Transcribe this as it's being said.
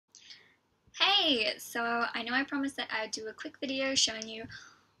Hey, so I know I promised that I'd do a quick video showing you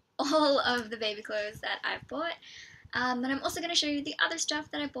all of the baby clothes that I've bought, but I'm also going to show you the other stuff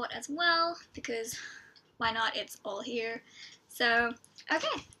that I bought as well, because why not, it's all here. So,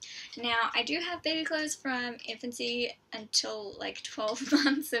 okay, now I do have baby clothes from infancy until like 12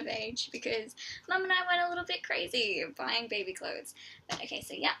 months of age, because Mum and I went a little bit crazy buying baby clothes. But okay,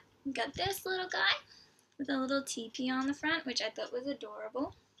 so yeah, we got this little guy with a little teepee on the front, which I thought was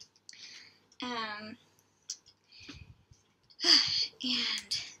adorable. And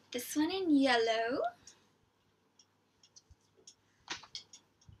this one in yellow.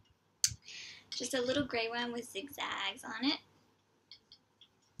 Just a little gray one with zigzags on it.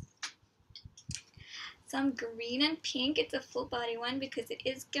 Some green and pink. It's a full body one because it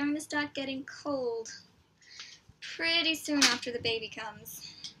is going to start getting cold pretty soon after the baby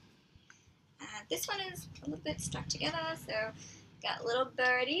comes. This one is a little bit stuck together, so got little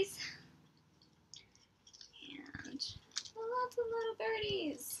birdies. And lots of little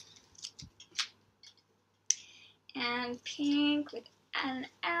birdies. And pink with an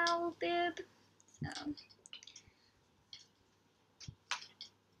owl bib. So,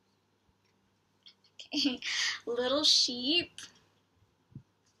 okay, little sheep.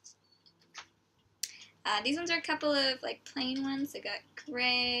 These ones are a couple of like plain ones. I got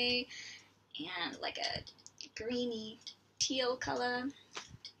gray and like a greeny teal color.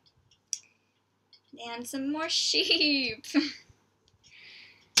 And some more sheep.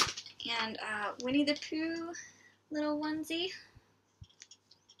 And Winnie the Pooh little onesie.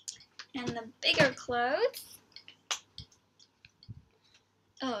 And the bigger clothes.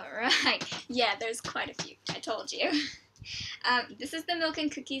 Alright, yeah, there's quite a few, I told you. This is the milk and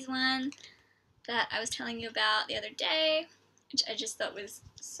cookies one that I was telling you about the other day, which I just thought was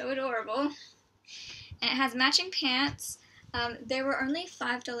so adorable. And it has matching pants. They were only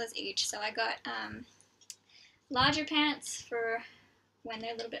 $5 each, so I got larger pants for when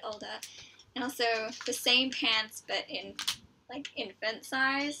they're a little bit older, and also the same pants but in like infant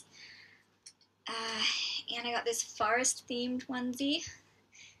size. And I got this forest themed onesie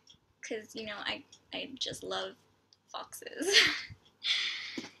because, you know, I just love foxes.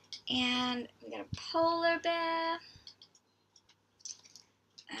 And we got a polar bear.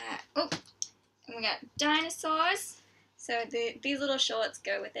 And we got dinosaurs. So these little shorts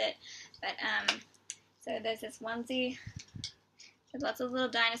go with it. But so there's this onesie with lots of little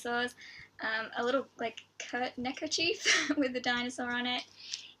dinosaurs. A little like neckerchief with the dinosaur on it.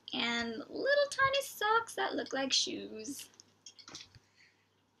 And little tiny socks that look like shoes.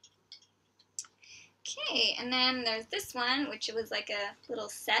 Okay, and then there's this one, which was like a little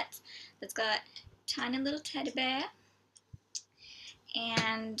set that's got tiny little teddy bear.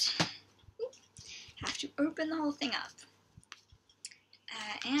 And have to open the whole thing up.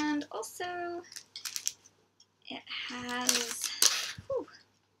 And also it has,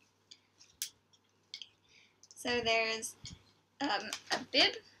 so there's a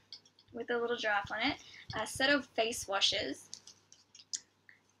bib with a little giraffe on it, a set of face washes,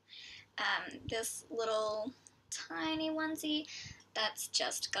 this little tiny onesie that's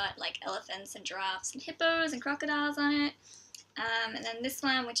just got like elephants and giraffes and hippos and crocodiles on it, and then this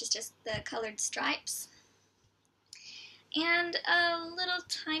one, which is just the colored stripes, and a little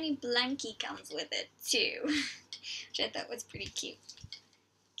tiny blankie comes with it too, which I thought was pretty cute.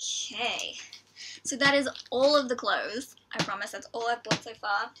 Okay, so that is all of the clothes. I promise that's all I've bought so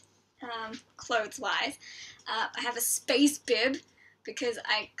far, clothes-wise. I have a space bib, because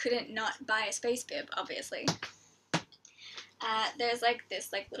I couldn't not buy a space bib, obviously. There's like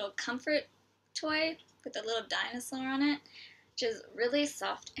this like little comfort toy with a little dinosaur on it, which is really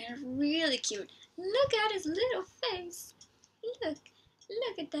soft and really cute. Look at his little face.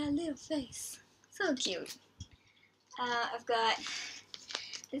 Look at that little face. So cute. I've got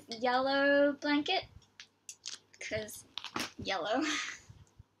this yellow blanket, because yellow,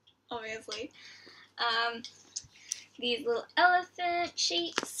 obviously. These little elephant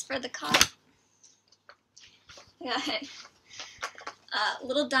sheets for the cot. I got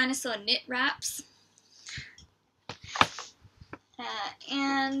little dinosaur knit wraps.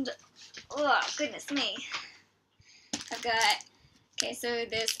 And, oh, goodness me. I've got, okay, so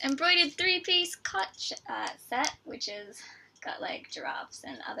this embroidered 3-piece cot set, which is got like giraffes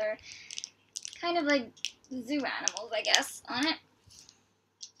and other kind of like zoo animals, I guess, on it.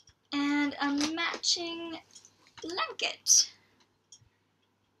 And a matching blanket.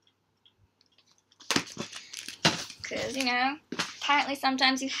 Because, you know, apparently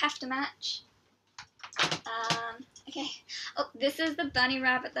sometimes you have to match. Okay. Oh, this is the bunny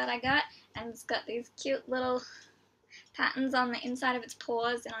rabbit that I got, and it's got these cute little patterns on the inside of its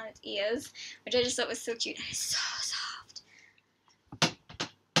paws and on its ears, which I just thought was so cute. And it's so soft.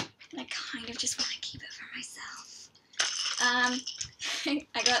 And I kind of just want to keep it for myself.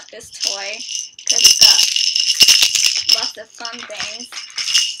 I got this toy because it's got lots of fun things.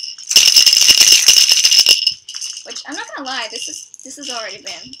 Which, I'm not gonna lie, this has already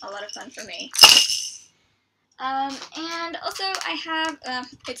been a lot of fun for me. And also I have,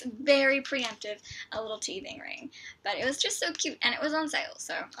 it's very preemptive, a little teething ring. But it was just so cute, and it was on sale,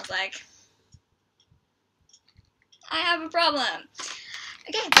 so I was like, I have a problem.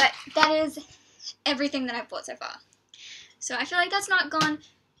 Okay, but that is everything that I've bought so far. So I feel like that's not gone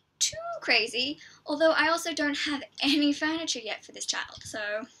too crazy, although I also don't have any furniture yet for this child, so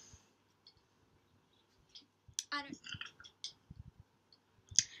I don't.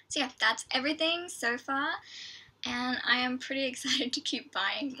 So yeah, that's everything so far, and I am pretty excited to keep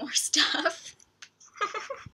buying more stuff.